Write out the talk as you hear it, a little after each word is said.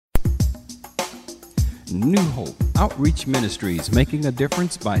New Hope Outreach Ministries, making a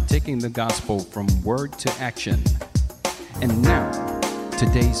difference by taking the gospel from word to action. And now,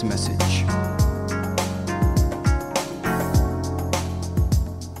 today's message.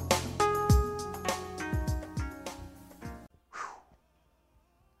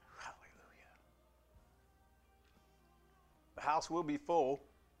 The house will be full.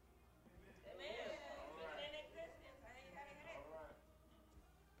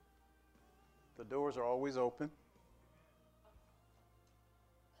 The doors are always open.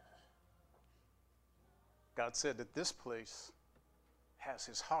 God said that this place has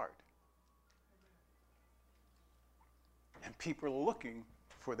his heart. And people are looking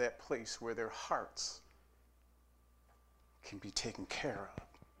for that place where their hearts can be taken care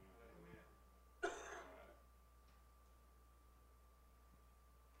of.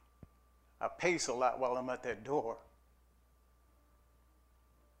 I pace a lot while I'm at that door.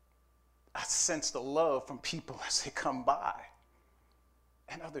 I sense the love from people as they come by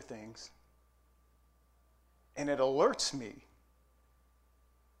and other things. And it alerts me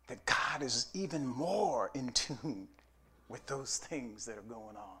that God is even more in tune with those things that are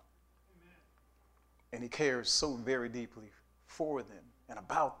going on. Amen. And he cares so very deeply for them and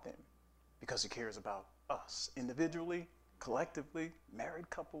about them because he cares about us individually, collectively, married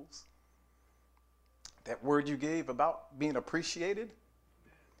couples. That word you gave about being appreciated,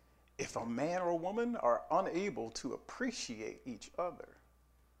 if a man or a woman are unable to appreciate each other,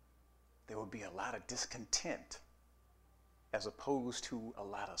 there will be a lot of discontent as opposed to a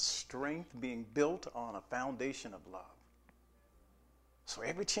lot of strength being built on a foundation of love. So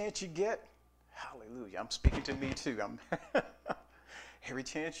every chance you get, hallelujah, I'm speaking to me too. Every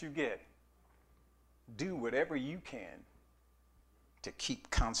chance you get, do whatever you can to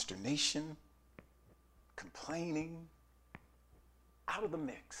keep consternation, complaining out of the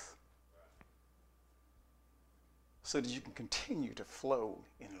mix, so that you can continue to flow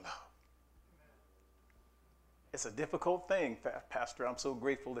in love. It's a difficult thing, Pastor. I'm so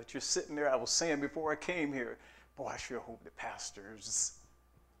grateful that you're sitting there. I was saying before I came here, boy, I sure hope the pastors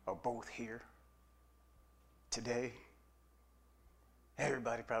are both here today.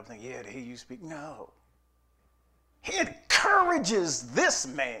 Everybody probably think, yeah, they hear you speak. No. He encourages this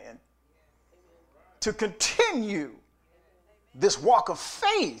man to continue this walk of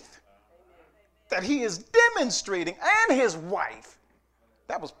faith that he is demonstrating, and his wife.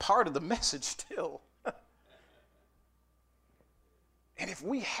 That was part of the message still. And if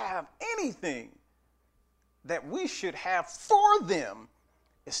we have anything that we should have for them,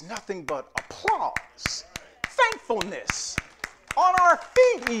 it's nothing but applause, thankfulness, on our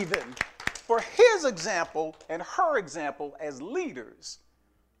feet even, for his example and her example as leaders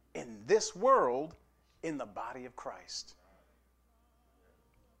in this world, in the body of Christ.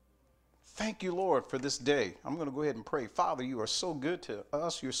 Thank you, Lord, for this day. I'm going to go ahead and pray. Father, you are so good to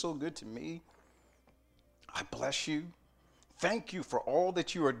us. You're so good to me. I bless you. Thank you for all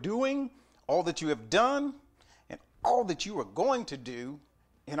that you are doing, all that you have done, and all that you are going to do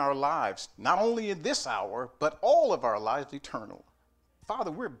in our lives, not only in this hour, but all of our lives eternal.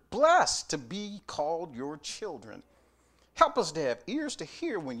 Father, we're blessed to be called your children. Help us to have ears to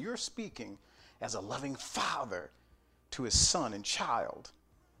hear when you're speaking as a loving father to his son and child,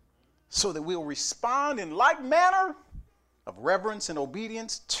 so that we'll respond in like manner of reverence and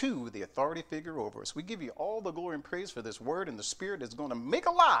obedience to the authority figure over us. We give you all the glory and praise for this word, and the Spirit is going to make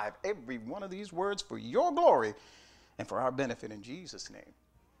alive every one of these words for your glory and for our benefit in Jesus' name.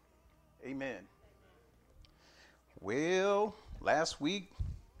 Amen. Well, last week,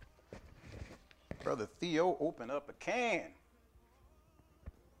 Brother Theo opened up a can.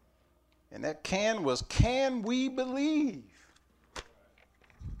 And that can was, can we believe?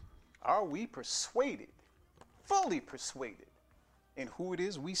 Are we persuaded, fully persuaded in who it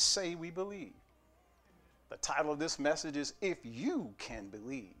is we say we believe? The title of this message is, If You Can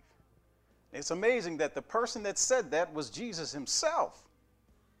Believe. It's amazing that the person that said that was Jesus himself.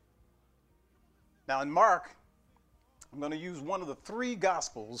 Now in Mark, I'm going to use one of the three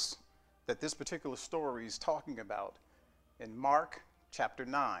gospels that this particular story is talking about. In Mark chapter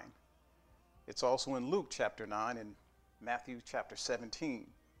 9. It's also in Luke chapter 9 and Matthew chapter 17.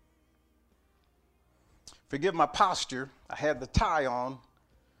 Forgive my posture. I had the tie on,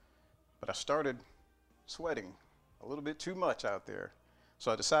 but I started sweating a little bit too much out there.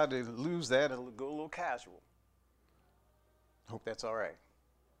 So I decided to lose that and go a little casual. Hope that's all right.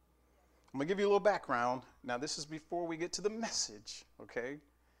 I'm going to give you a little background. Now, this is before we get to the message, okay?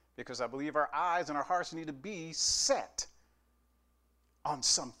 Because I believe our eyes and our hearts need to be set on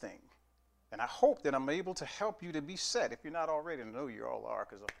something. And I hope that I'm able to help you to be set. If you're not already, I know you all are,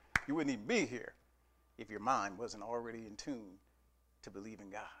 because you wouldn't even be here if your mind wasn't already in tune to believe in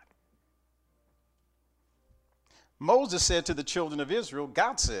God. Moses said to the children of Israel,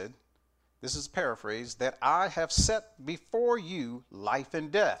 God said, this is paraphrase, that I have set before you life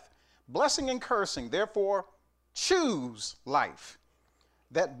and death, blessing and cursing. Therefore, choose life,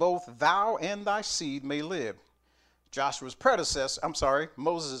 that both thou and thy seed may live. Moses'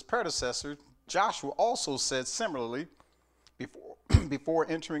 predecessor, Joshua, also said similarly before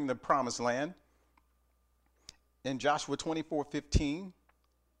entering the promised land. In Joshua 24:15,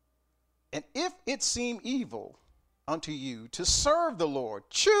 and if it seem evil unto you to serve the Lord,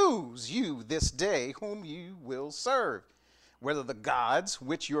 choose you this day whom you will serve, whether the gods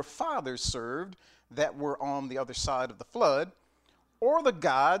which your fathers served that were on the other side of the flood, or the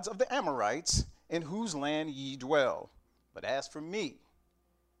gods of the Amorites in whose land ye dwell. But as for me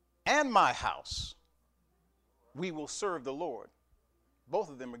and my house, we will serve the Lord. Both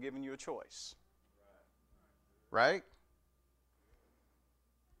of them are giving you a choice. Right?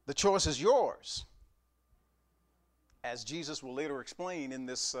 The choice is yours. As Jesus will later explain in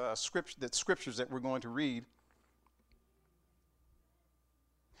this scriptures that we're going to read.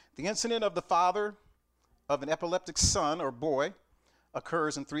 The incident of the father of an epileptic son or boy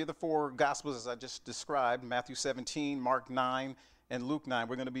occurs in 3 of the 4 Gospels, as I just described, Matthew 17, Mark 9, and Luke 9.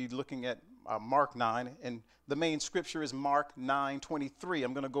 We're going to be looking at Mark 9, and the main scripture is Mark 9:23.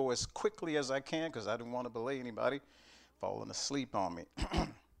 I'm going to go as quickly as I can because I don't want to belay anybody falling asleep on me.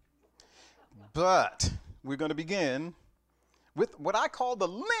 But we're going to begin with what I call the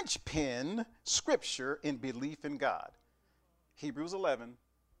linchpin scripture in belief in God. Hebrews 11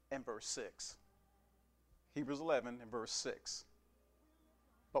 and verse 6. Hebrews 11 and verse 6.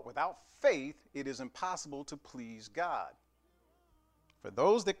 But without faith, it is impossible to please God. For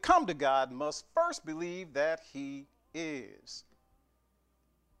those that come to God must first believe that he is,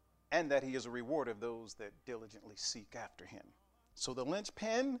 and that he is a rewarder of those that diligently seek after him. So the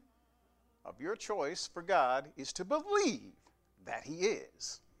linchpin of your choice for God is to believe that he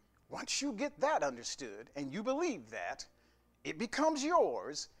is. Once you get that understood and you believe that, it becomes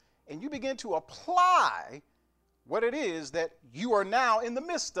yours, and you begin to apply what it is that you are now in the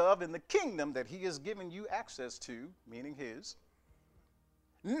midst of in the kingdom that he has given you access to, meaning his.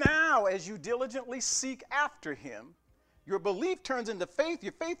 Now, as you diligently seek after him, your belief turns into faith,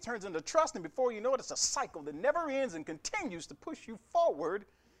 your faith turns into trust, and before you know it, it's a cycle that never ends and continues to push you forward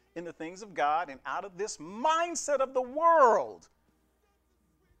in the things of God and out of this mindset of the world.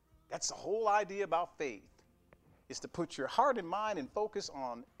 That's the whole idea about faith, is to put your heart and mind and focus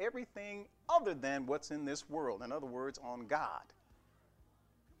on everything other than what's in this world. In other words, on God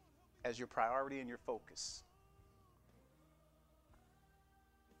as your priority and your focus.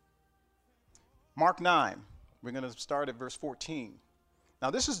 Mark 9, we're going to start at verse 14. Now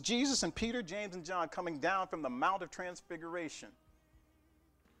this is Jesus and Peter, James, and John coming down from the Mount of Transfiguration,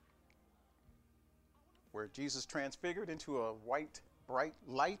 where Jesus transfigured into a white, bright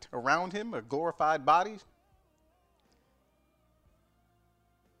light around him, a glorified body.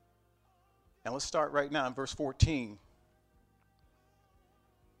 And let's start right now in verse 14.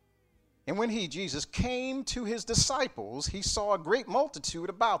 And when he, Jesus, came to his disciples, he saw a great multitude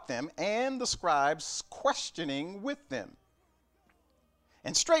about them and the scribes questioning with them.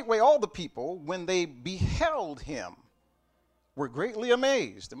 And straightway all the people, when they beheld him, were greatly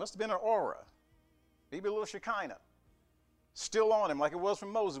amazed. There must have been an aura, maybe a little Shekinah, still on him like it was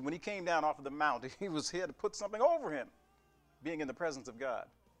from Moses when he came down off of the mount. He had to put something over him, being in the presence of God.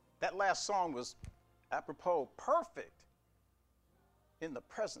 That last song was apropos, perfect. In the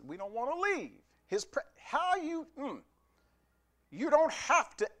present, we don't want to leave his you don't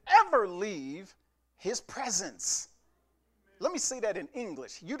have to ever leave his presence. Let me say that in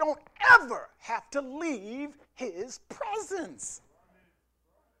English. You don't ever have to leave his presence.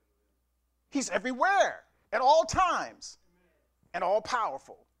 He's everywhere at all times and all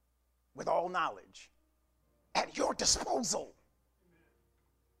powerful with all knowledge at your disposal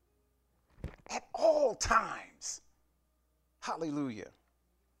at all times. Hallelujah.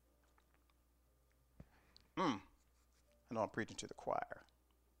 I know I'm preaching to the choir.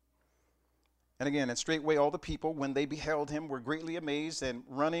 And again, and straightway all the people, when they beheld him, were greatly amazed, and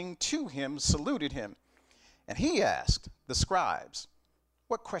running to him, saluted him. And he asked the scribes,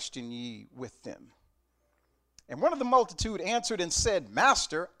 what question ye with them? And one of the multitude answered and said,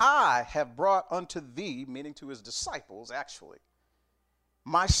 Master, I have brought unto thee, meaning to his disciples actually,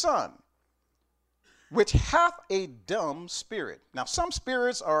 my son, which hath a dumb spirit. Now, some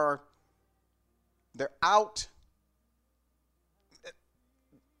spirits they're out,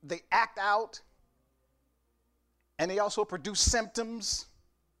 they act out, and they also produce symptoms.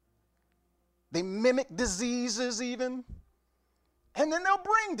 They mimic diseases even. And then they'll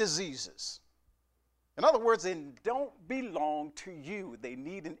bring diseases. In other words, they don't belong to you. They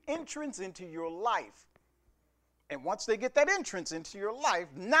need an entrance into your life. And once they get that entrance into your life,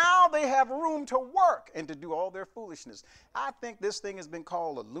 now they have room to work and to do all their foolishness. I think this thing has been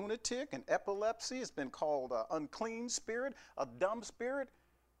called a lunatic, an epilepsy. It's been called an unclean spirit, a dumb spirit,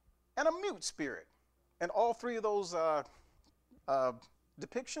 and a mute spirit. And all three of those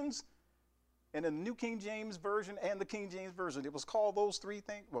depictions in the New King James Version and the King James Version, it was called those three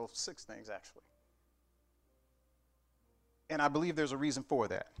things, well, 6 things actually. And I believe there's a reason for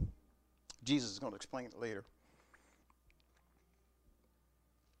that. Jesus is going to explain it later.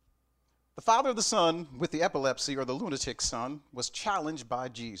 The father of the son with the epilepsy, or the lunatic son, was challenged by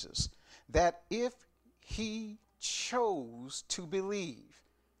Jesus that if he chose to believe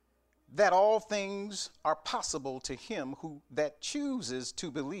that all things are possible to him who that chooses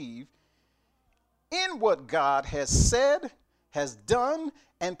to believe in what God has said, has done,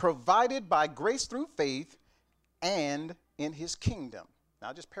 and provided by grace through faith and in his kingdom. Now,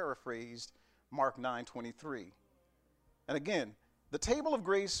 I just paraphrased Mark 9:23. And again, the table of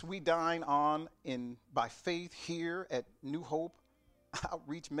grace we dine on by faith here at New Hope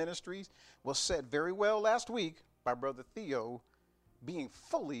Outreach Ministries was said very well last week by Brother Theo, being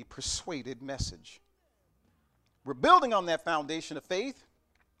fully persuaded message. We're building on that foundation of faith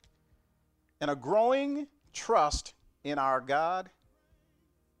and a growing trust in our God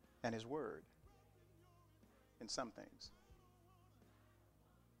and his word in some things.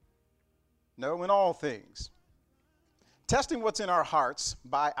 No, in all things. Testing what's in our hearts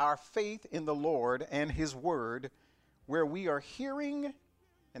by our faith in the Lord and his word, where we are hearing,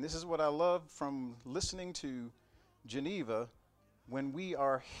 and this is what I love from listening to Geneva, when we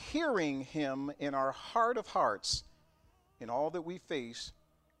are hearing him in our heart of hearts in all that we face,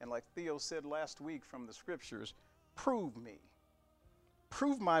 and like Theo said last week from the scriptures, prove me,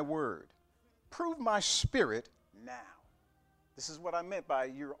 prove my word, prove my spirit now. This is what I meant by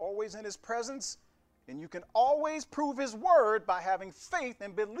you're always in his presence, and you can always prove his word by having faith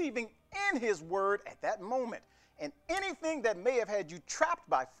and believing in his word at that moment. And anything that may have had you trapped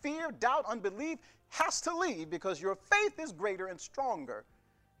by fear, doubt, unbelief has to leave, because your faith is greater and stronger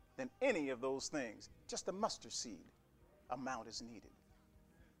than any of those things. Just a mustard seed amount is needed.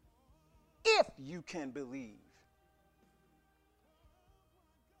 If you can believe.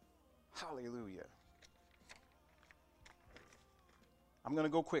 Hallelujah. I'm going to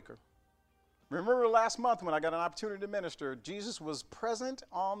go quicker. Remember last month when I got an opportunity to minister, Jesus was present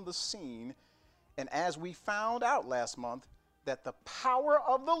on the scene. And as we found out last month, that the power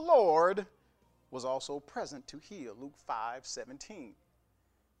of the Lord was also present to heal. Luke 5:17.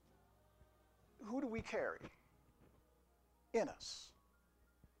 Who do we carry in us?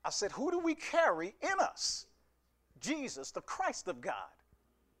 I said, who do we carry in us? Jesus, the Christ of God,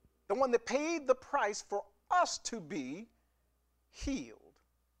 the one that paid the price for us to be healed,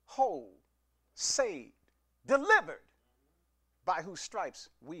 whole, saved, delivered, by whose stripes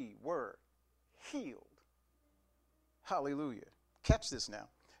we were healed. Hallelujah. Catch this now.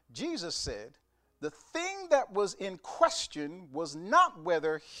 Jesus said the thing that was in question was not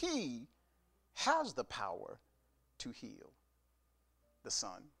whether he has the power to heal the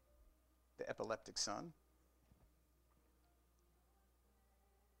son, the epileptic son,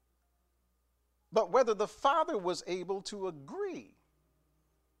 but whether the Father was able to agree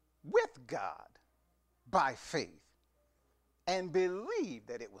with God by faith and believe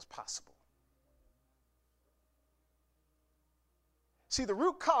that it was possible. See, the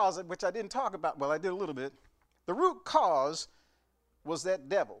root cause, which I didn't talk about, well, I did a little bit. The root cause was that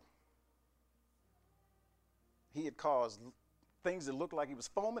devil. He had caused things that looked like he was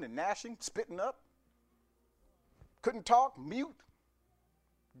foaming and gnashing, spitting up, couldn't talk, mute,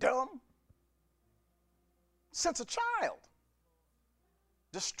 dumb, since a child.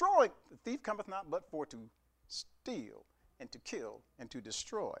 Destroying. The thief cometh not but for to steal and to kill and to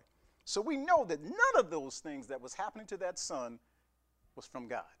destroy. So we know that none of those things that was happening to that son was from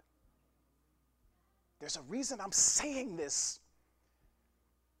God. There's a reason I'm saying this.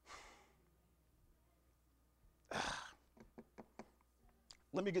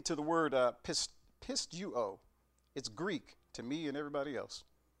 Let me get to the word pistuo. It's Greek to me and everybody else.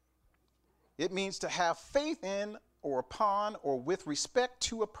 It means to have faith in or upon or with respect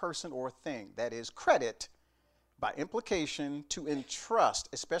to a person or thing. That is, credit, by implication, to entrust,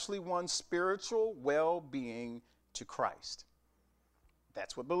 especially one's spiritual well-being, to Christ.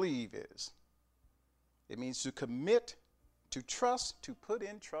 That's what believe is. It means to commit, to trust, to put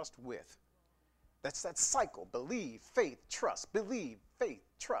in trust with. That's that cycle. Believe, faith, trust. Believe, faith,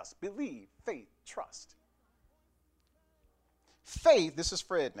 trust. Believe, faith, trust. Faith, this is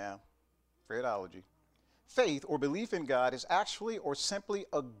Fred now, Fredology. Faith or belief in God is actually or simply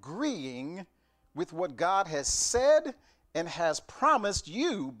agreeing with what God has said and has promised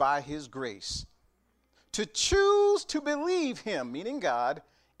you by his grace. To choose to believe him, meaning God,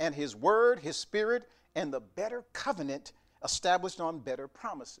 and his word, his spirit, and the better covenant established on better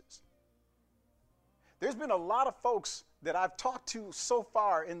promises. There's been a lot of folks that I've talked to so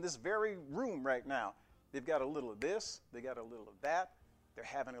far in this very room right now. They've got a little of this, they got a little of that, they're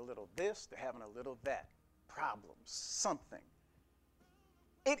having a little of this, they're having a little of that. Problems, something.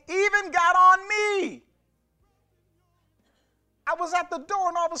 It even got on me. I was at the door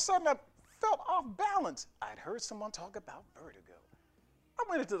and all of a sudden I felt off balance. I'd heard someone talk about vertigo. I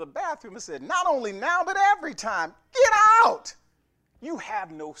went into the bathroom and said, not only now, but every time, get out. You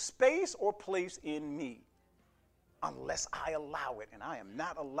have no space or place in me unless I allow it, and I am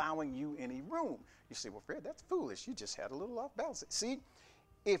not allowing you any room. You say, well, Fred, that's foolish. You just had a little off balance. See,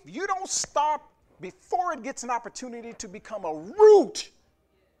 if you don't stop before it gets an opportunity to become a root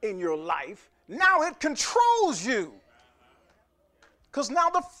in your life, now it controls you. Because now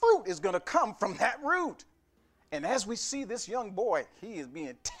the fruit is going to come from that root. And as we see this young boy, he is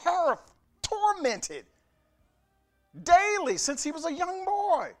being tormented daily since he was a young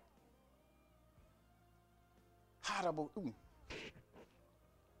boy.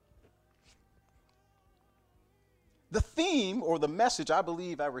 The theme or the message I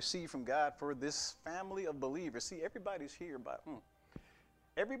believe I received from God for this family of believers. See, everybody's here,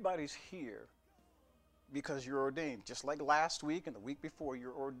 everybody's here because you're ordained. Just like last week and the week before,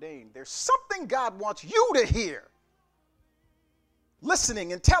 you're ordained. There's something God wants you to hear,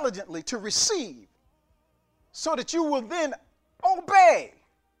 listening intelligently to receive, so that you will then obey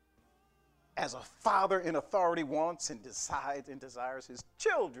as a father in authority wants and decides and desires his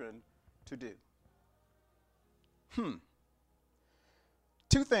children to do.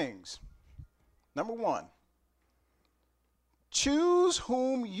 Two things. Number one, choose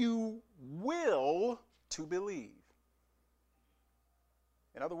whom you will to believe.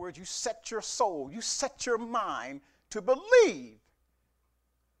 In other words, you set your soul, you set your mind to believe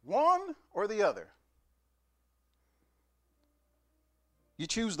one or the other. You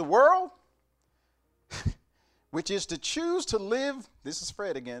choose the world, which is to choose to live, this is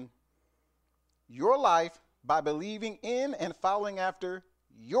Fred again, your life by believing in and following after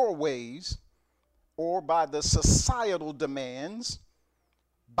your ways, or by the societal demands,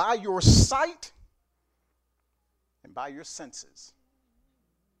 by your sight, and by your senses.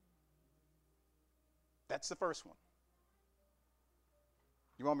 That's the first one.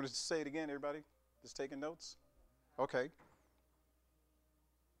 You want me to say it again, everybody? Just taking notes? Okay.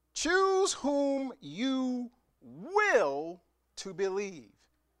 Choose whom you will to believe.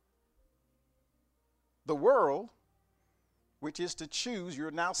 The world, which is to choose,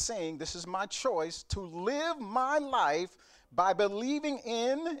 you're now saying, this is my choice, to live my life by believing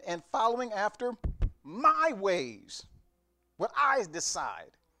in and following after my ways, what I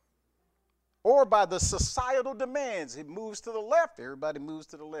decide. Or by the societal demands. It moves to the left, everybody moves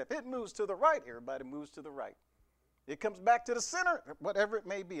to the left. It moves to the right, everybody moves to the right. It comes back to the center, whatever it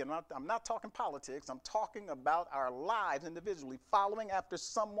may be. I'm not talking politics. I'm talking about our lives individually, following after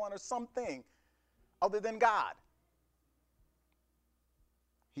someone or something other than God.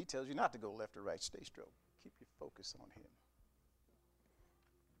 He tells you not to go left or right. Stay straight. Keep your focus on him.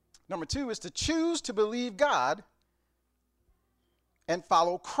 Number two is to choose to believe God and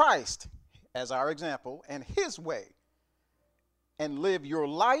follow Christ as our example and his way, and live your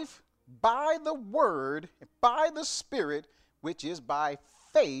life by the word, by the Spirit, which is by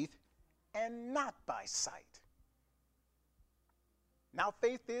faith and not by sight. Now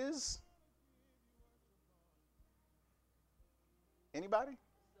faith is? Anybody?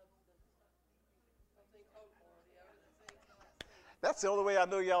 That's the only way I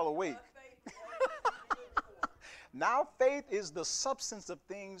know y'all awake. Now faith is the substance of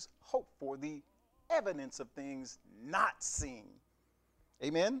things hoped for, the evidence of things not seen.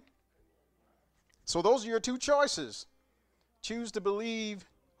 Amen? So those are your two choices. Choose to believe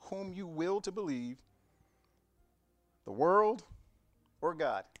whom you will to believe, the world or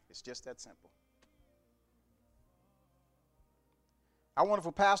God. It's just that simple. Our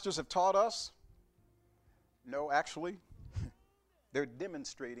wonderful pastors have taught us. No, actually, they're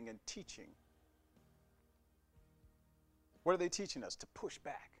demonstrating and teaching. What are they teaching us? To push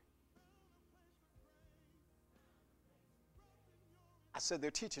back. I said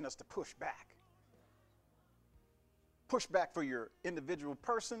they're teaching us to push back. Push back for your individual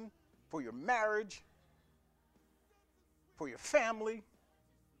person, for your marriage, for your family,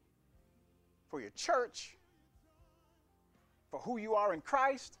 for your church, for who you are in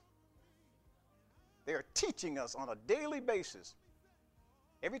Christ. They are teaching us on a daily basis.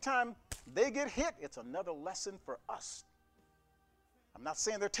 Every time they get hit, it's another lesson for us. I'm not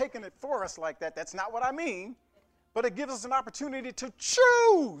saying they're taking it for us like that. That's not what I mean. But it gives us an opportunity to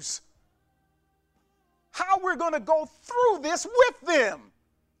choose how we're going to go through this with them.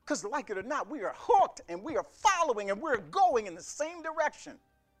 Because like it or not, we are hooked and we are following and we're going in the same direction.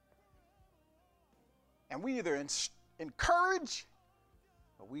 And we either encourage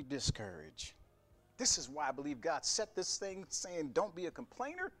or we discourage. This is why I believe God set this thing saying don't be a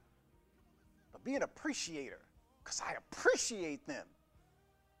complainer, but be an appreciator. Because I appreciate them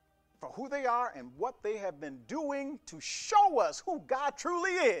for who they are and what they have been doing to show us who God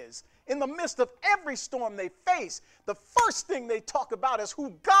truly is. In the midst of every storm they face, the first thing they talk about is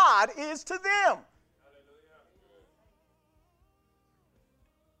who God is to them. Hallelujah.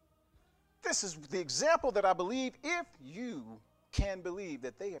 This is the example that I believe, if you can believe,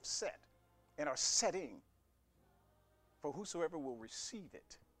 that they have set and are setting for whosoever will receive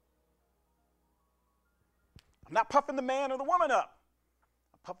it. I'm not puffing the man or the woman up.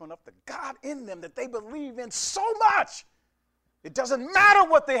 I'm puffing up the God in them that they believe in so much. It doesn't matter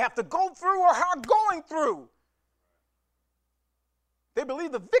what they have to go through or are going through. They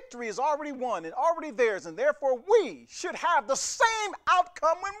believe the victory is already won and already theirs, and therefore we should have the same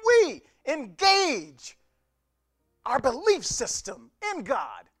outcome when we engage our belief system in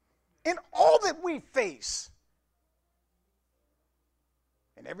God, in all that we face.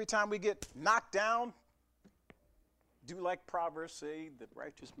 And every time we get knocked down, do like Proverbs say, the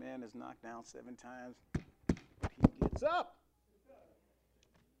righteous man is knocked down 7 times, he gets up.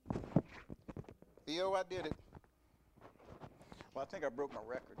 Theo, I did it. Well, I think I broke my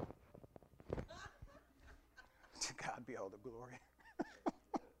record. To God be all the glory.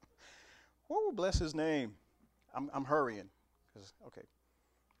 Woo, bless his name. I'm hurrying. Okay.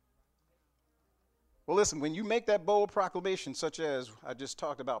 Well, listen, when you make that bold proclamation, such as I just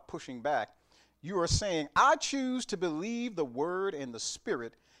talked about pushing back, you are saying, I choose to believe the word and the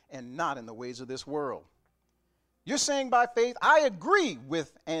spirit and not in the ways of this world. You're saying by faith, I agree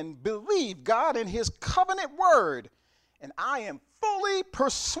with and believe God and his covenant word, and I am fully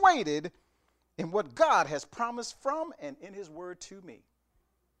persuaded in what God has promised from and in his word to me.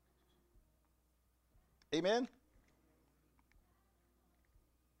 Amen?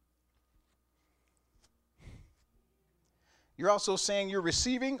 You're also saying you're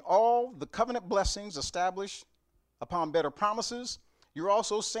receiving all the covenant blessings established upon better promises. You're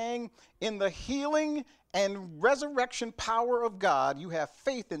also saying in the healing and resurrection power of God, you have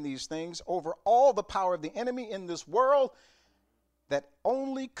faith in these things over all the power of the enemy in this world that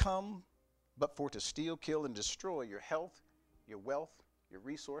only come but for to steal, kill, and destroy your health, your wealth, your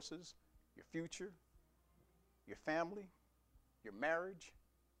resources, your future, your family, your marriage.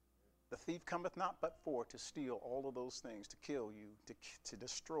 The thief cometh not but for to steal all of those things, to kill you, to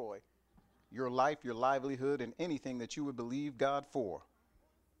destroy your life, your livelihood, and anything that you would believe God for.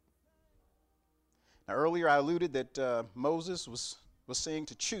 Now, earlier I alluded that Moses was saying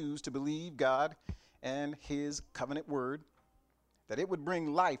to choose to believe God and his covenant word, that it would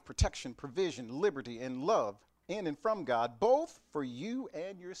bring life, protection, provision, liberty, and love in and from God, both for you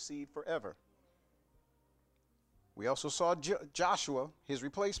and your seed forever. We also saw Joshua, his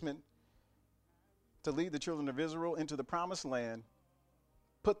replacement, to lead the children of Israel into the promised land,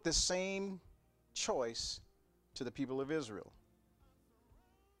 put the same choice to the people of Israel.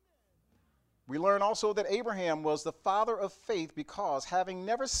 We learn also that Abraham was the father of faith because having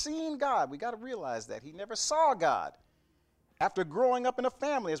never seen God, we got to realize that he never saw God. After growing up in a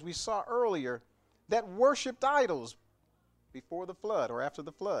family, as we saw earlier, that worshiped idols before the flood or after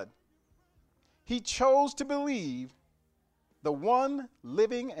the flood, he chose to believe the one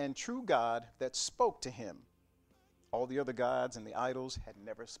living and true God that spoke to him. All the other gods and the idols had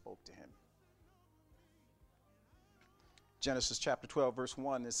never spoke to him. Genesis chapter 12, verse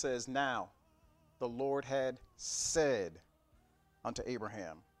 1, it says, Now the Lord had said unto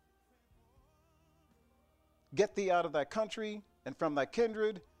Abraham, Get thee out of thy country and from thy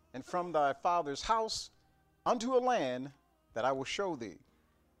kindred and from thy father's house unto a land that I will show thee.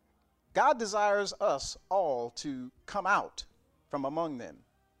 God desires us all to come out from among them,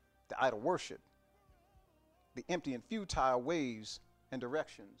 the idol worship, the empty and futile ways and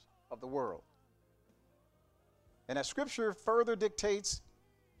directions of the world. And as Scripture further dictates,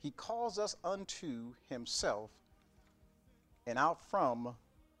 he calls us unto himself and out from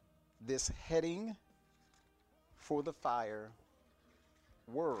this heading for the fire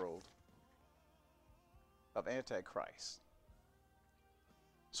world of Antichrist.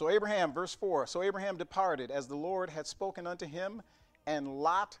 So Abraham, verse 4, so Abraham departed as the Lord had spoken unto him, and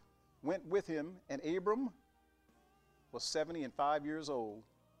Lot went with him, and Abram was 75 years old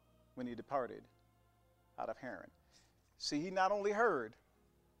when he departed out of Haran. See, he not only heard,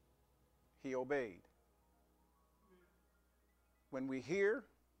 he obeyed. When we hear,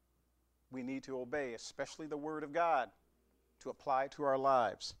 we need to obey, especially the word of God, to apply to our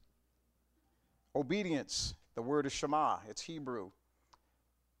lives. Obedience, the word is Shema. It's Hebrew.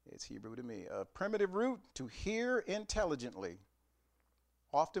 It's Hebrew to me. A primitive root, to hear intelligently,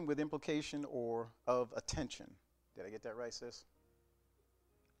 often with implication or of attention. Did I get that right, sis?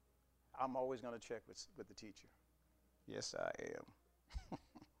 I'm always going to check with the teacher. Yes, I am.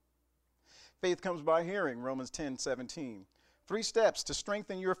 Faith comes by hearing, Romans 10:17. 3 steps to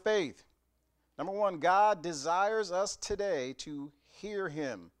strengthen your faith. Number 1, God desires us today to hear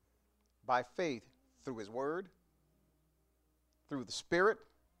him by faith through his word, through the Spirit.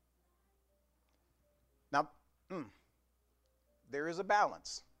 Now, there is a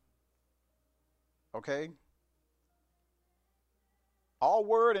balance. Okay? All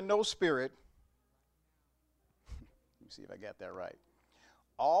word and no spirit. Let me see if I got that right.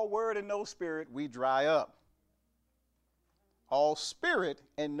 All word and no spirit, we dry up. All spirit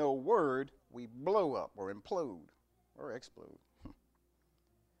and no word, we blow up or implode or explode.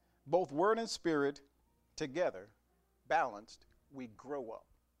 Both word and spirit together, balanced, we grow up.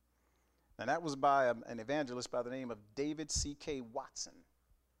 And that was by an evangelist by the name of David C.K. Watson,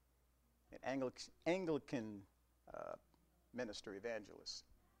 an Anglican minister evangelist.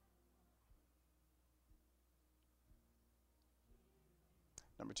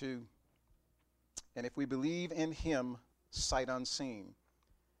 Number 2, and if we believe in him, sight unseen.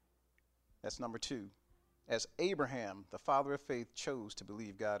 That's number 2. As Abraham, the father of faith, chose to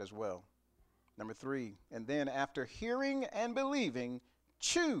believe God as well. Number 3, and then after hearing and believing,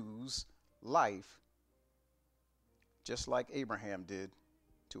 choose life, just like Abraham did,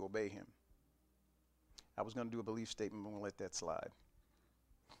 to obey him. I was going to do a belief statement, but I'm going to let that slide.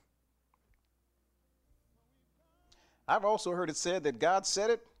 I've also heard it said that God said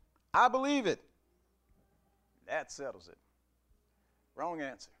it, I believe it. That settles it. Wrong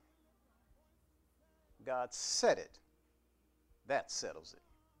answer. God said it. That settles it.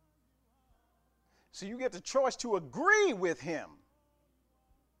 So you get the choice to agree with him.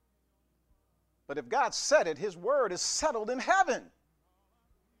 But if God said it, his word is settled in heaven.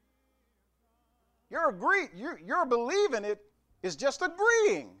 Your believing it is just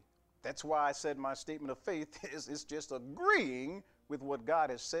agreeing. That's why I said my statement of faith is just agreeing with what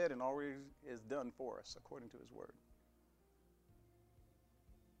God has said and already has done for us according to his word.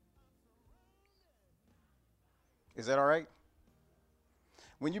 Is that all right?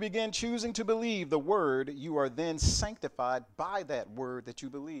 When you begin choosing to believe the word, you are then sanctified by that word that you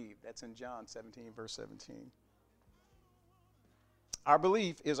believe. That's in John 17, verse 17. Our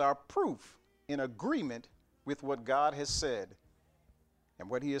belief is our proof in agreement with what God has said. And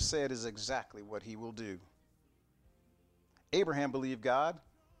what he has said is exactly what he will do. Abraham believed God,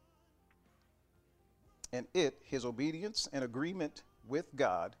 and his obedience and agreement with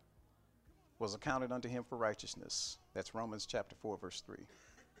God, was accounted unto him for righteousness. That's Romans chapter 4, verse 3.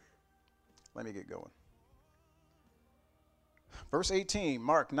 Let me get going. Verse 18,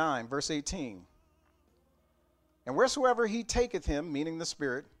 Mark 9, verse 18. And wheresoever he taketh him, meaning the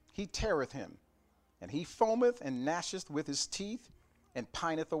Spirit, he teareth him, and he foameth and gnasheth with his teeth, and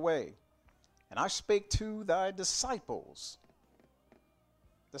pineth away. And I spake to thy disciples.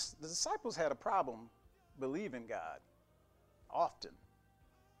 The disciples had a problem believing God often.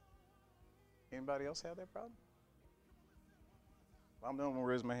 Anybody else have that problem? Well, I'm going to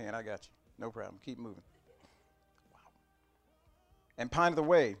raise my hand. I got you. No problem. Keep moving. Wow. And pineth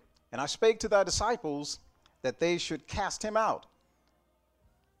away. And I spake to thy disciples that they should cast him out.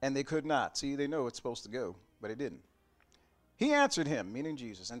 And they could not. See, they know it's supposed to go, but it didn't. He answered him, meaning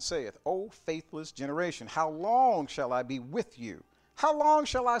Jesus, and saith, O faithless generation, how long shall I be with you? How long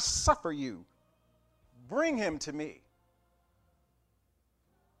shall I suffer you? Bring him to me.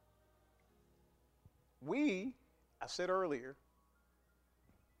 We, I said earlier,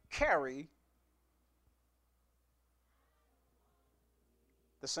 carry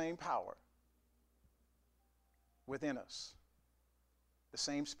the same power within us, the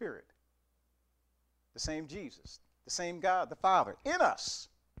same Spirit, the same Jesus, the same God, the Father, in us.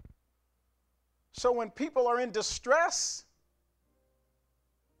 So when people are in distress,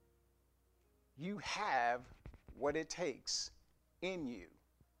 you have what it takes in you.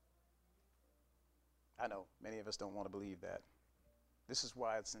 I know many of us don't want to believe that. This is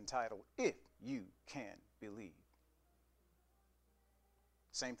why it's entitled, If You Can believe.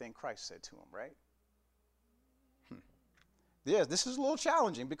 Same thing Christ said to him, right? Yes, this is a little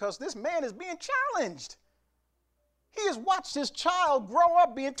challenging because this man is being challenged. He has watched his child grow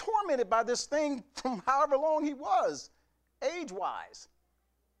up being tormented by this thing from however long he was, age-wise.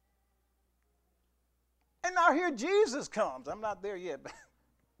 And now here Jesus comes. I'm not there yet,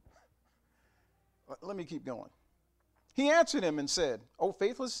 but let me keep going. He answered him and said, O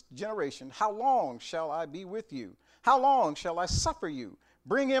faithless generation, how long shall I be with you? How long shall I suffer you?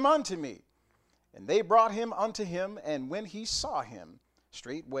 Bring him unto me. And they brought him unto him, and when he saw him,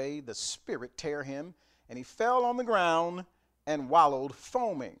 straightway the spirit tear him, and he fell on the ground and wallowed,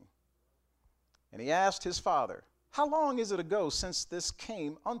 foaming. And he asked his father, How long is it ago since this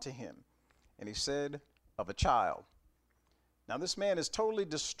came unto him? And he said, Of a child. Now this man is totally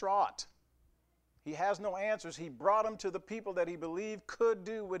distraught. He has no answers. He brought him to the people that he believed could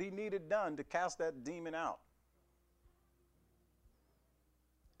do what he needed done to cast that demon out.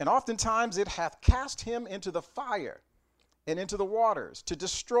 And oftentimes it hath cast him into the fire and into the waters to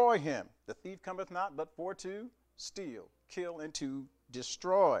destroy him. The thief cometh not but for to steal, kill, and to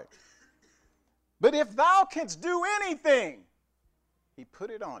destroy. But if thou canst do anything, he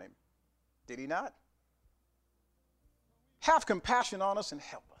put it on him. Did he not? Have compassion on us and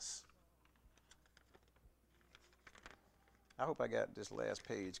help us. I hope I got this last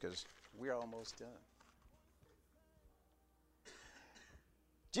page because we're almost done.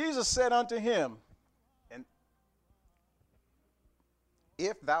 Jesus said unto him, and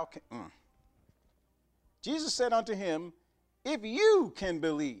if thou can, Jesus said unto him, if you can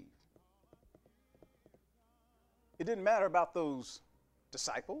believe. It didn't matter about those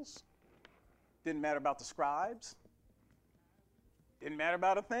disciples. Didn't matter about the scribes. Didn't matter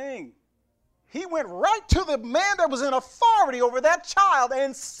about a thing. He went right to the man that was in authority over that child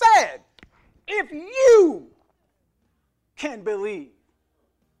and said, if you can believe.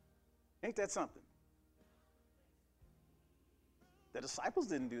 Ain't that something? The disciples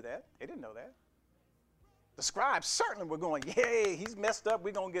didn't do that. They didn't know that. The scribes certainly were going, yay, he's messed up.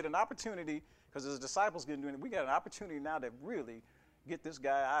 We're going to get an opportunity because his disciples didn't do it. We got an opportunity now to really get this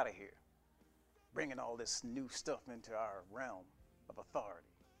guy out of here, bringing all this new stuff into our realm of authority.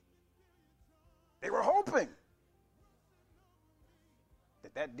 They were hoping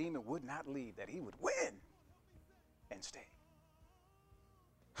that that demon would not leave, that he would win and stay.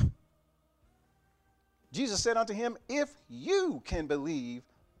 Jesus said unto him, if you can believe,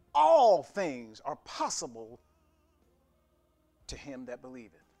 all things are possible to him that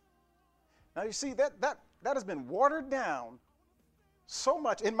believeth. Now you see, that has been watered down so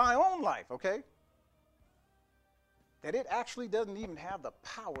much in my own life, okay, that it actually doesn't even have the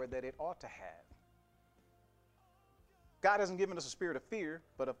power that it ought to have. God hasn't given us a spirit of fear,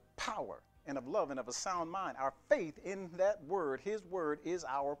 but of power and of love and of a sound mind. Our faith in that word, his word, is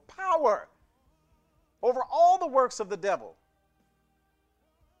our power over all the works of the devil.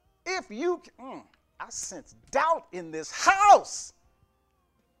 If you, I sense doubt in this house.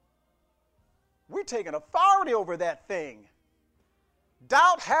 We're taking authority over that thing.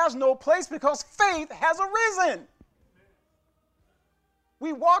 Doubt has no place because faith has arisen.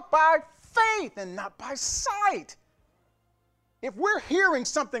 We walk by faith and not by sight. If we're hearing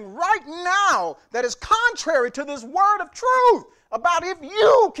something right now that is contrary to this word of truth about if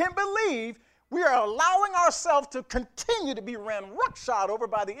you can believe, we are allowing ourselves to continue to be ran roughshod over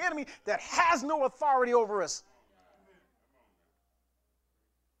by the enemy that has no authority over us.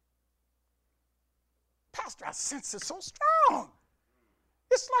 Pastor, I sense it so strong.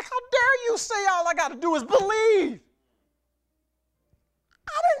 It's like, how dare you say all I got to do is believe?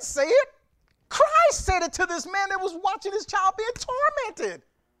 I didn't say it. Christ said it to this man that was watching his child being tormented.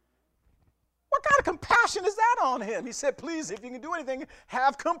 What kind of compassion is that on him? He said, please, if you can do anything,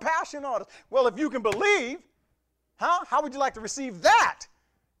 have compassion on us. Well, if you can believe, how would you like to receive that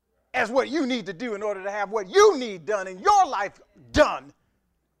as what you need to do in order to have what you need done in your life done?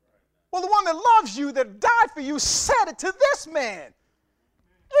 Well, the one that loves you, that died for you, said it to this man.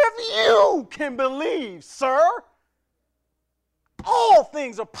 If you can believe, sir, all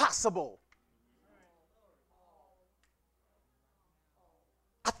things are possible.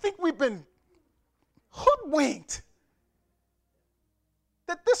 I think we've been hoodwinked.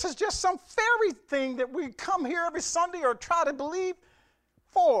 That this is just some fairy thing that we come here every Sunday or try to believe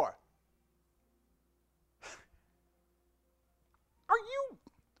for. Are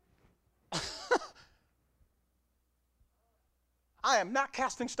you? I am not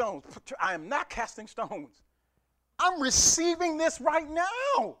casting stones. I am not casting stones. I'm receiving this right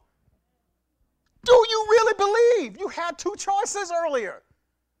now. Do you really believe? You had two choices earlier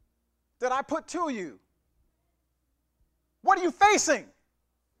that I put to you. What are you facing?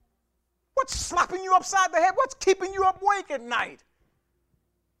 What's slapping you upside the head? What's keeping you awake at night?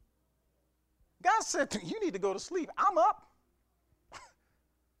 God said, you need to go to sleep. I'm up.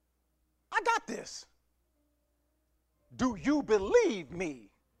 I got this. Do you believe me?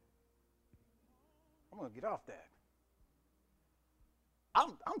 I'm going to get off that.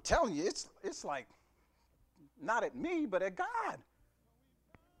 I'm telling you, it's like not at me, but at God.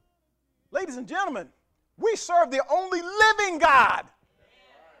 Ladies and gentlemen, we serve the only living God.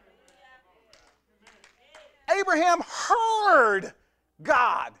 Abraham heard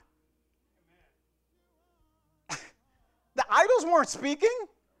God. The idols weren't speaking.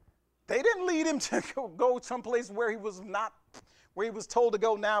 They didn't lead him to go someplace where he was told to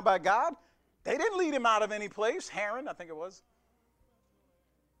go now by God. They didn't lead him out of any place. Haran, I think it was.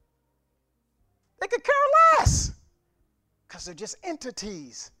 They could care less because they're just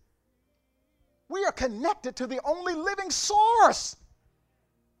entities. We are connected to the only living source.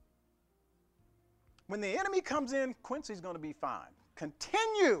 When the enemy comes in, Quincy's going to be fine.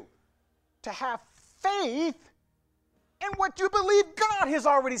 Continue to have faith in what you believe God has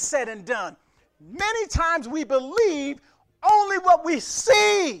already said and done. Many times we believe only what we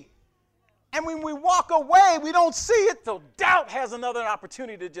see. And when we walk away, we don't see it, so doubt has another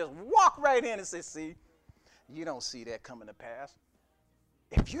opportunity to just walk right in and say, see, you don't see that coming to pass.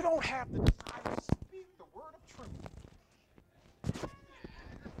 If you don't have the desire to speak the word of truth,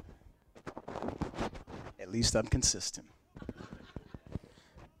 at least I'm consistent.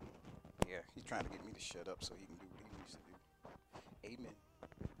 Yeah, he's trying to get me to shut up so he can do what he needs to do. Amen.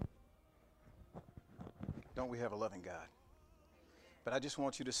 Don't we have a loving God? But I just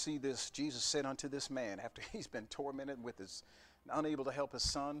want you to see this. Jesus said unto this man, after he's been tormented with his, unable to help his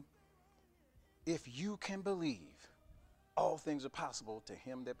son, if you can believe, all things are possible to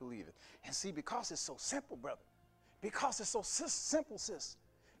him that believeth. And see, because it's so simple, brother, because it's so simple, sis,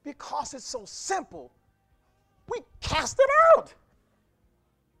 because it's so simple, we cast it out.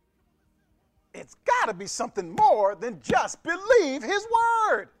 It's got to be something more than just believe his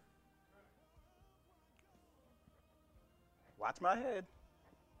word. Watch my head.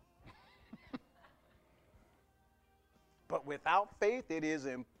 But without faith, it is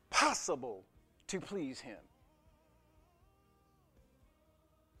impossible to please him.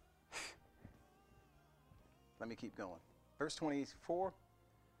 Let me keep going. Verse 24.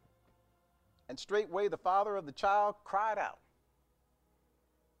 And straightway the father of the child cried out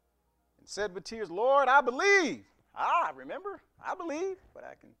and said with tears, Lord, I believe. Remember, I believe, but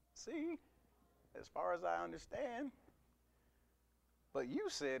I can see as far as I understand. But you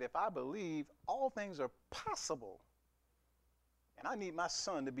said, if I believe, all things are possible. And I need my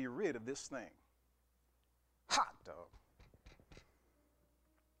son to be rid of this thing. Hot dog.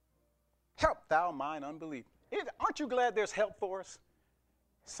 Help thou mine unbelief. Aren't you glad there's help for us?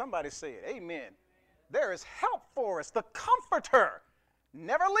 Somebody say it. Amen. There is help for us. The Comforter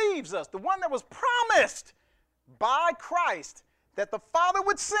never leaves us. The one that was promised by Christ that the Father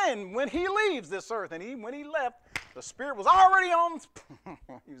would send when he leaves this earth. And when he left, the Spirit was already on.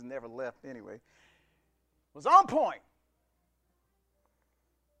 He was never left anyway. Was on point.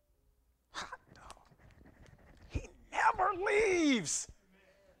 Hot dog. He never leaves.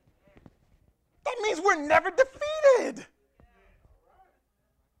 That means we're never defeated.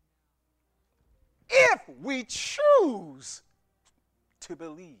 If we choose to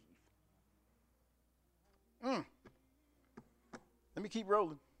believe. Let me keep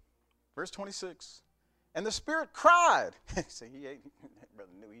rolling. Verse 26. And the Spirit cried. See,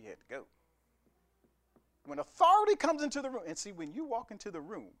 brother knew he had to go. When authority comes into the room, and see, when you walk into the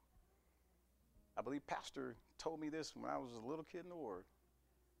room, I believe Pastor told me this when I was a little kid in the Word.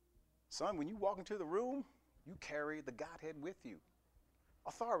 Son, when you walk into the room, you carry the Godhead with you.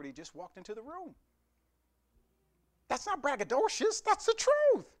 Authority just walked into the room. That's not braggadocious. That's the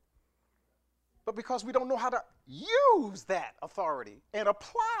truth. But because we don't know how to use that authority and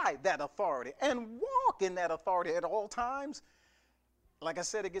apply that authority and walk in that authority at all times, like I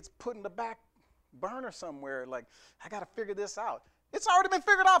said, it gets put in the back burner somewhere. Like, I got to figure this out. It's already been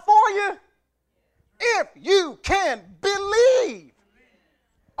figured out for you. If you can believe,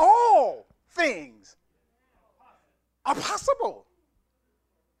 all things are possible.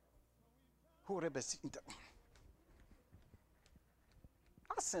 I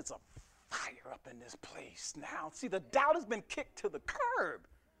sense a fire up in this place now. See, the doubt has been kicked to the curb.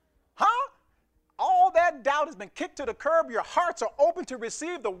 Huh? All that doubt has been kicked to the curb. Your hearts are open to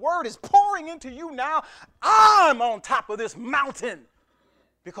receive. The word is pouring into you now. I'm on top of this mountain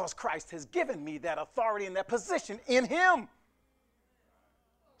because Christ has given me that authority and that position in him.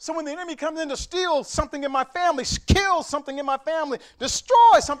 So when the enemy comes in to steal something in my family, kill something in my family,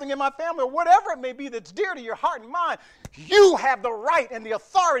 destroy something in my family, or whatever it may be that's dear to your heart and mind, you have the right and the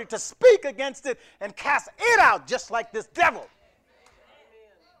authority to speak against it and cast it out just like this devil.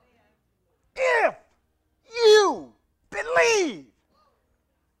 If you believe.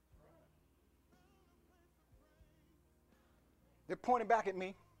 They're pointing back at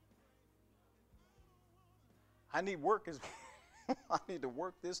me. I need work as I need to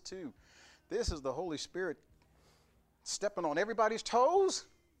work this too. This is the Holy Spirit stepping on everybody's toes.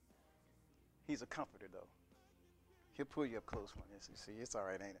 He's a comforter, though. He'll pull you up close when you see, it's all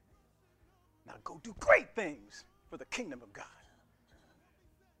right, ain't it? Now go do great things for the kingdom of God,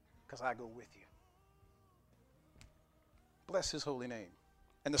 because I go with you. Bless his holy name.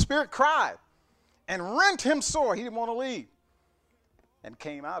 And the Spirit cried and rent him sore. He didn't want to leave. And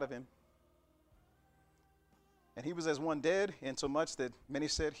came out of him. And he was as one dead, insomuch that many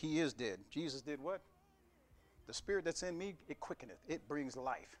said, he is dead. Jesus did what? The Spirit that's in me, it quickeneth. It brings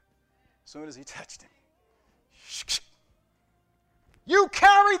life. As soon as he touched him. You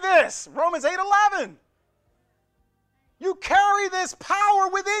carry this. Romans 8:11. You carry this power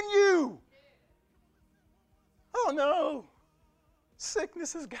within you. Oh no.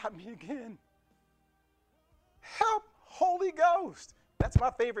 Sickness has got me again. Help, Holy Ghost. That's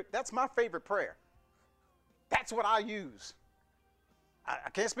my favorite prayer. That's what I use. I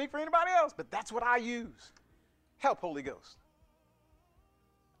can't speak for anybody else, but that's what I use. Help, Holy Ghost.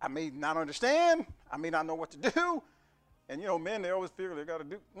 I may not understand. I may not know what to do. And, men, they always figure they got to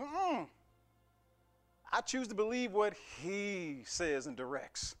do. I choose to believe what he says and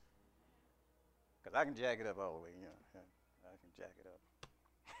directs. Because I can jack it up all the way. I can jack it up.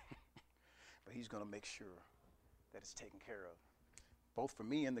 But he's going to make sure that it's taken care of, both for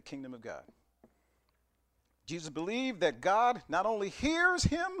me and the kingdom of God. Jesus believed that God not only hears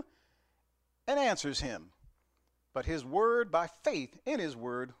him and answers him, but his word, by faith in his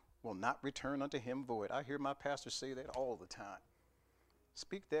word, will not return unto him void. I hear my pastor say that all the time.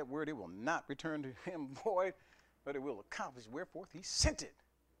 Speak that word, it will not return to him void, but it will accomplish wherefore he sent it.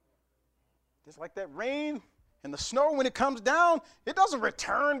 Just like that rain and the snow, when it comes down, it doesn't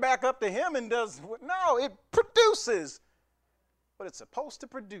return back up to him and does, no, it produces what it's supposed to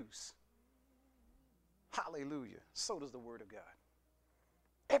produce. Hallelujah. So does the word of God.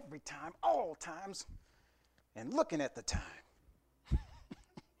 Every time, all times, and looking at the time.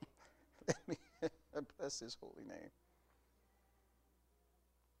 Let me bless his holy name.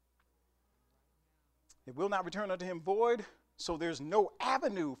 It will not return unto him void, so there's no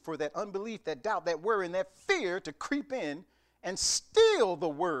avenue for that unbelief, that doubt, that worry, and that fear to creep in and steal the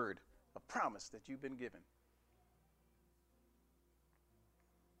word of promise that you've been given.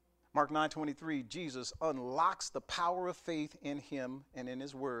 Mark 9:23, Jesus unlocks the power of faith in him and in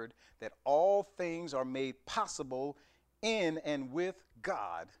his word, that all things are made possible in and with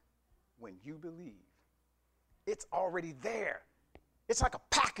God when you believe. It's already there. It's like a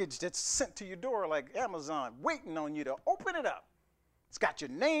package that's sent to your door like Amazon, waiting on you to open it up. It's got your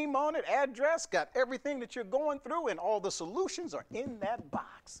name on it, address, got everything that you're going through, and all the solutions are in that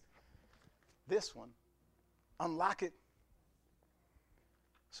box. This one, unlock it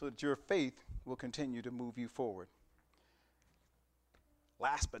so that your faith will continue to move you forward.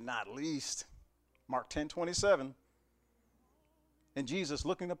 Last but not least, Mark 10:27, and Jesus,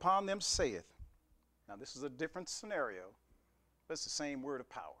 looking upon them, saith, now this is a different scenario, but it's the same word of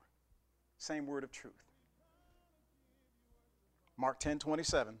power, same word of truth. Mark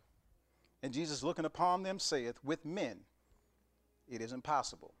 10:27, and Jesus, looking upon them, saith, with men it is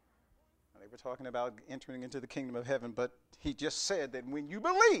impossible. Now, they were talking about entering into the kingdom of heaven, but he just said that when you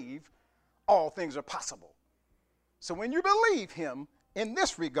believe, all things are possible. So when you believe him in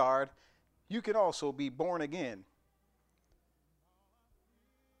this regard, you can also be born again.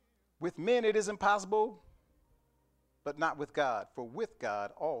 With men it is impossible, but not with God. For with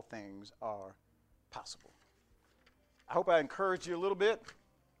God all things are possible. I hope I encouraged you a little bit.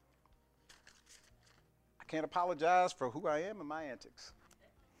 I can't apologize for who I am and my antics.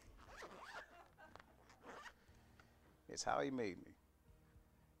 It's how he made me.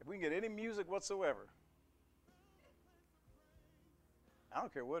 If we can get any music whatsoever, I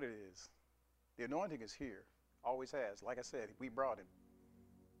don't care what it is. The anointing is here. Always has. Like I said, we brought him.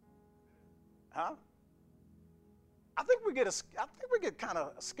 Huh? I think we get kind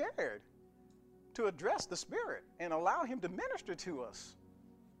of scared to address the Spirit and allow him to minister to us,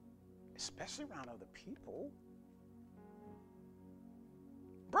 especially around other people.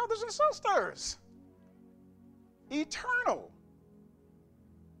 Brothers and sisters, eternal.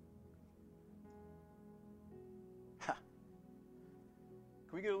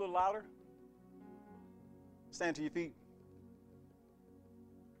 Can we get a little louder? Stand to your feet.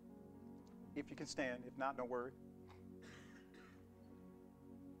 If you can stand. If not, don't worry.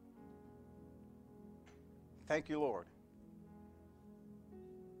 Thank you, Lord.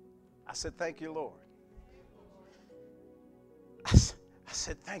 I said, thank you, Lord. I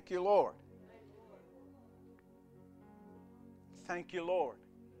said, thank you, Lord. Thank you, Lord.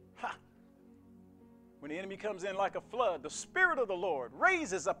 Ha. When the enemy comes in like a flood, the Spirit of the Lord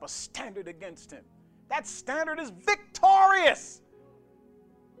raises up a standard against him. That standard is victorious.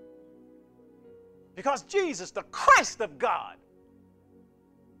 Because Jesus, the Christ of God,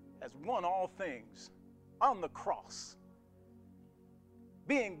 has won all things on the cross,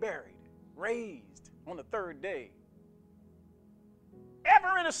 being buried, raised on the third day,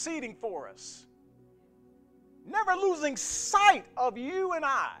 ever interceding for us, never losing sight of you and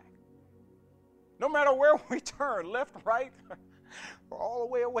I. No matter where we turn, left, right, or all the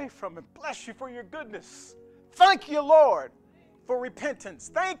way away from him. Bless you for your goodness. Thank you, Lord, for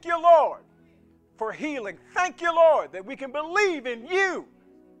repentance. Thank you, Lord, for healing. Thank you, Lord, that we can believe in you.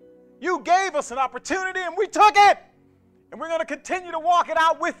 You gave us an opportunity and we took it. And we're going to continue to walk it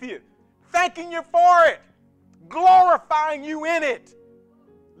out with you, thanking you for it, glorifying you in it,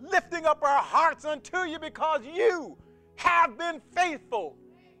 lifting up our hearts unto you because you have been faithful.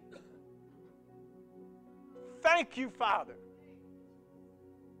 Thank you, Father.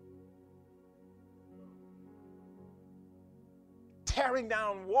 Tearing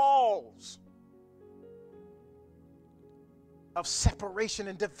down walls of separation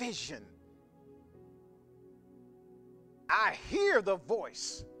and division. I hear the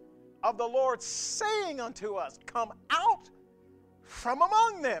voice of the Lord saying unto us, come out from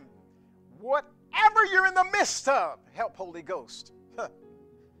among them. Whatever you're in the midst of, help Holy Ghost.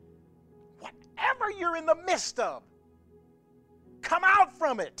 Whatever you're in the midst of, come out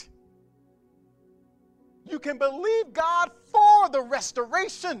from it. You can believe God for the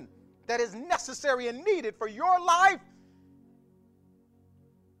restoration that is necessary and needed for your life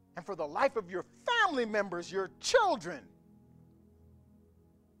and for the life of your family members, your children.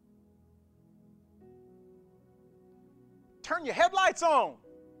 Turn your headlights on.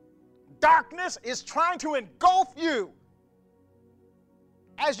 Darkness is trying to engulf you.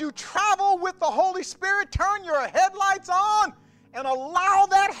 As you travel with the Holy Spirit, turn your headlights on and allow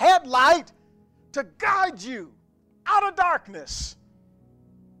that headlight to guide you out of darkness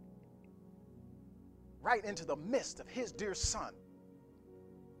right into the midst of his dear Son.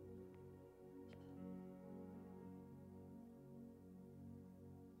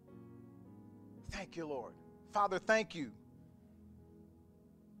 Thank you, Lord. Father, thank you.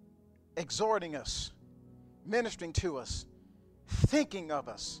 Exhorting us, ministering to us, thinking of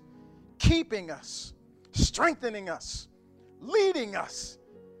us, keeping us, strengthening us, leading us,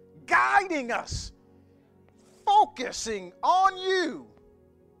 guiding us, focusing on you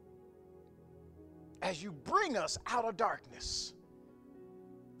as you bring us out of darkness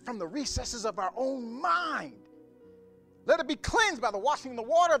from the recesses of our own mind. Let it be cleansed by the washing in the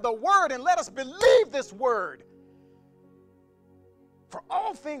water of the word, and let us believe this word. For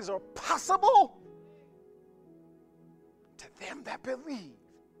all things are possible to them that believe.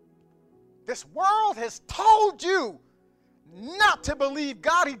 This world has told you not to believe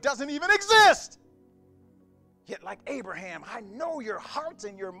God. He doesn't even exist. Yet like Abraham, I know your hearts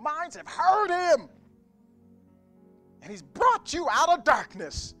and your minds have heard him. And he's brought you out of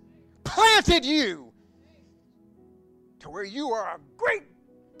darkness, planted you to where you are a great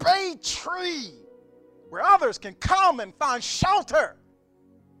bay tree where others can come and find shelter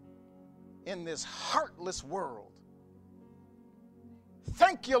in this heartless world.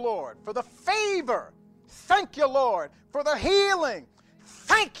 Thank you, Lord, for the favor. Thank you, Lord, for the healing.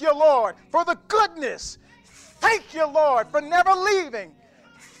 Thank you, Lord, for the goodness. Thank you, Lord, for never leaving.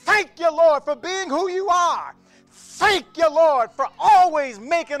 Thank you, Lord, for being who you are. Thank you, Lord, for always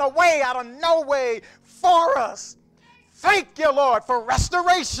making a way out of no way for us. Thank you, Lord, for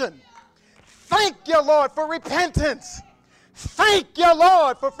restoration. Thank you, Lord, for repentance. Thank you,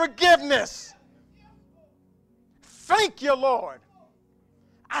 Lord, for forgiveness. Thank you, Lord.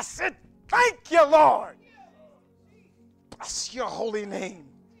 I said, thank you, Lord. Bless your holy name.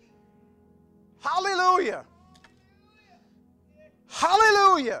 Hallelujah.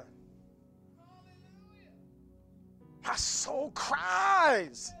 Hallelujah. My soul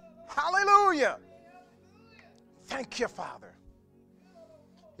cries. Hallelujah. Thank you, Father.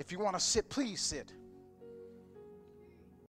 If you want to sit, please sit.